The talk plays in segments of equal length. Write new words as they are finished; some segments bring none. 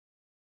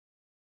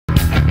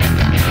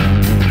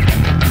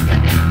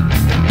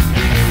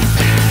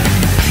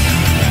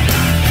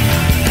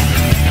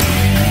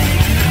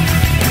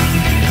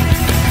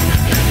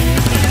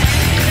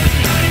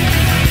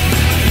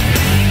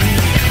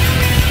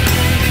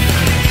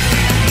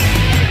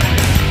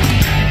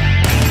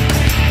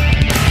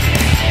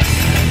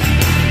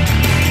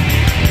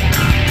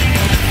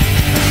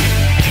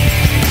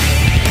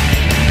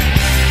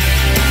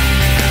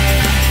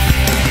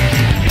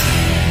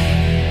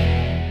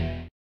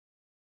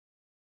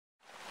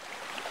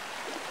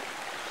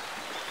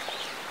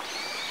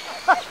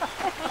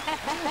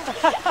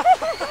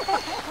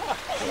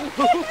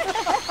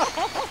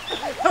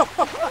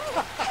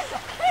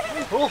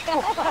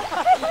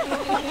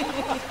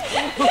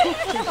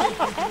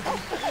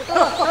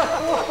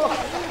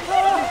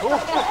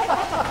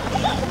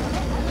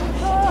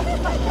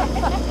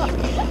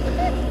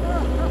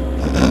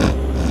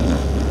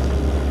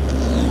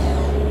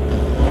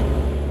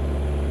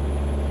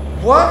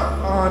What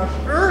on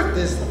earth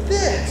is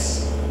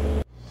this?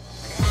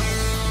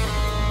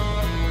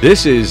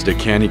 This is the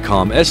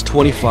Canicom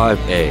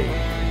S25A,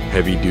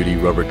 heavy-duty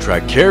rubber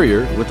track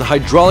carrier with a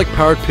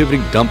hydraulic-powered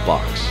pivoting dump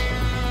box.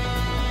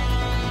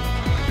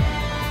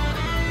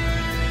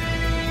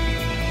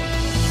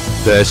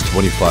 The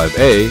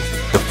S25A,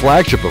 the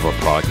flagship of our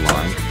product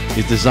line,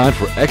 is designed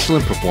for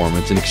excellent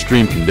performance in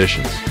extreme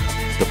conditions.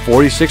 The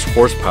 46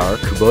 horsepower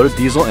Kubota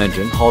diesel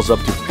engine hauls up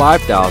to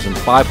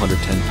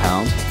 5,510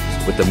 pounds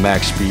with a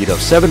max speed of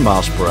 7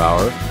 miles per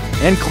hour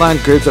and climb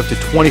grids up to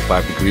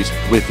 25 degrees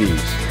with ease.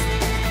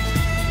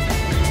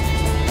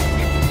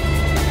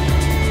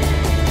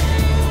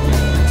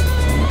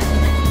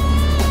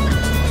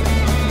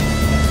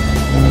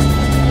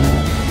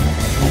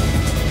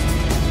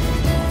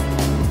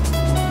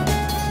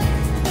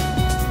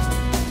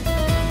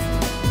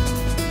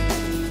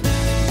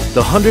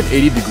 The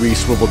 180-degree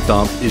swivel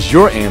dump is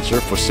your answer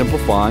for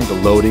simplifying the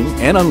loading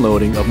and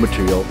unloading of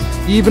material,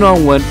 even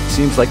on what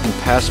seems like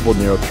impassable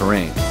narrow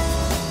terrain.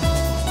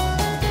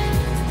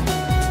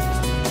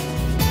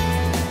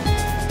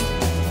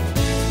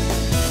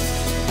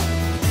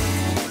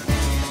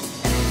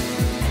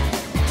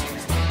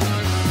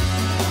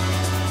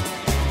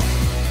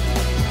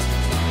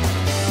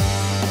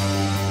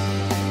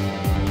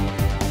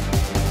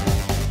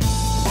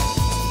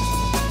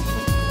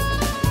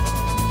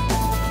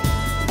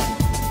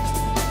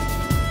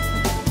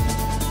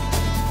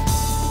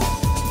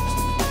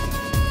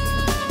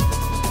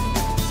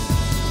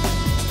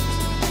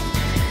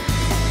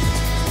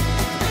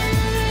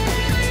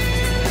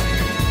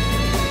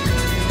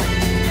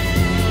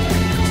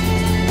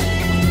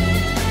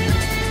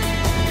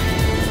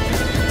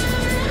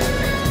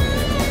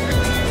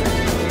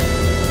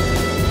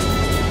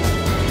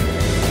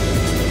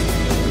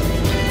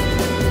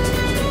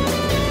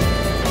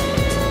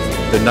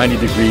 The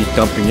 90-degree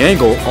dumping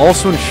angle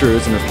also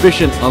ensures an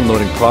efficient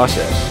unloading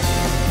process.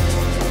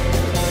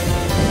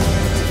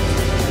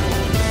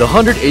 The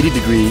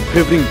 180-degree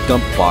pivoting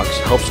dump box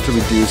helps to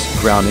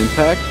reduce ground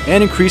impact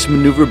and increase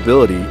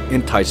maneuverability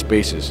in tight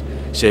spaces,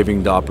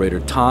 saving the operator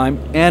time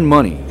and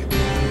money.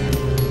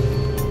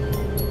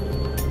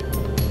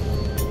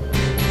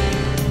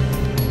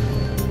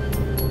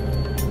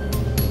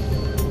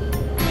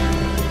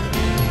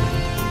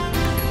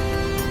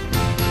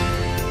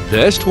 The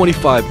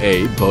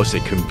S25A boasts a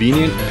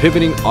convenient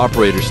pivoting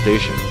operator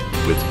station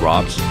with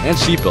ROPS and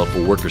seatbelt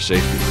for worker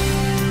safety.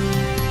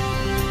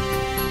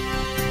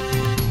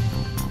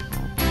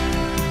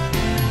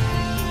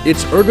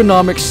 Its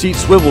ergonomic seat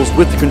swivels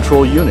with the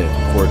control unit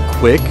for a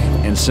quick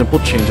and simple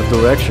change of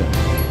direction.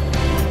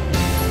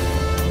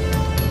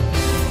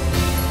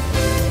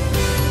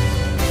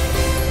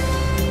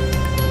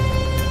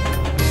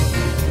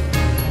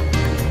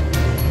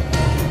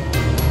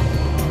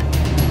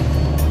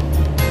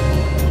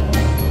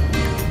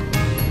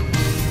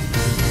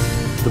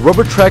 The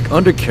rubber track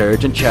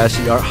undercarriage and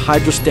chassis are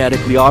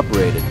hydrostatically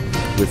operated,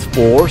 with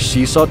 4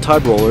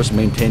 seesaw-type rollers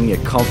maintaining a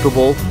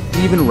comfortable,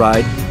 even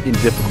ride in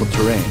difficult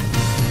terrain.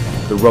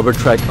 The rubber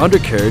track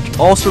undercarriage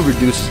also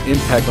reduces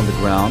impact on the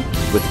ground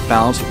with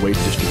balanced weight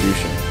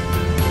distribution.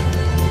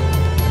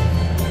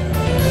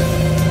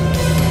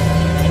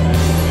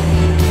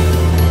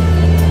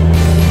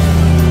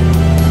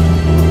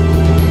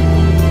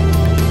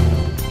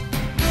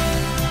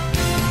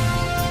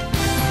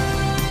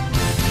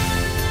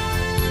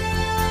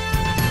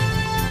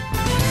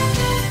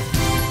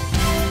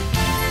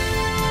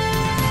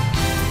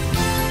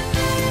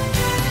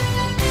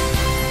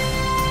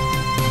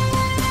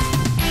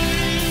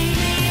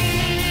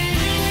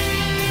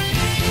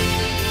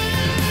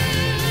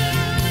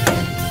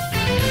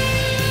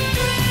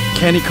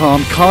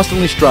 Canicom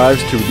constantly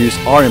strives to reduce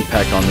our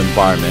impact on the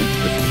environment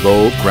with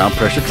low ground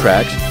pressure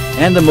tracks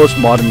and the most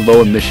modern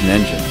low-emission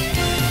engines.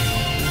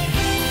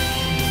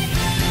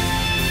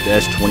 The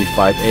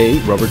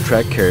S25A rubber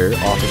track carrier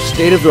offers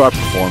state-of-the-art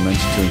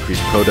performance to increase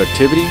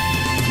productivity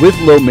with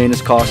low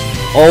maintenance costs,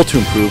 all to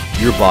improve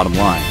your bottom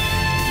line.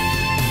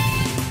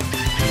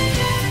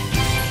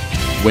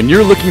 When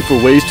you're looking for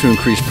ways to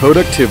increase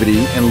productivity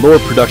and lower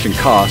production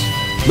costs,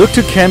 look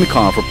to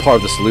Canicom for part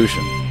of the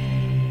solution.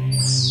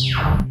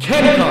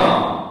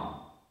 Canicom!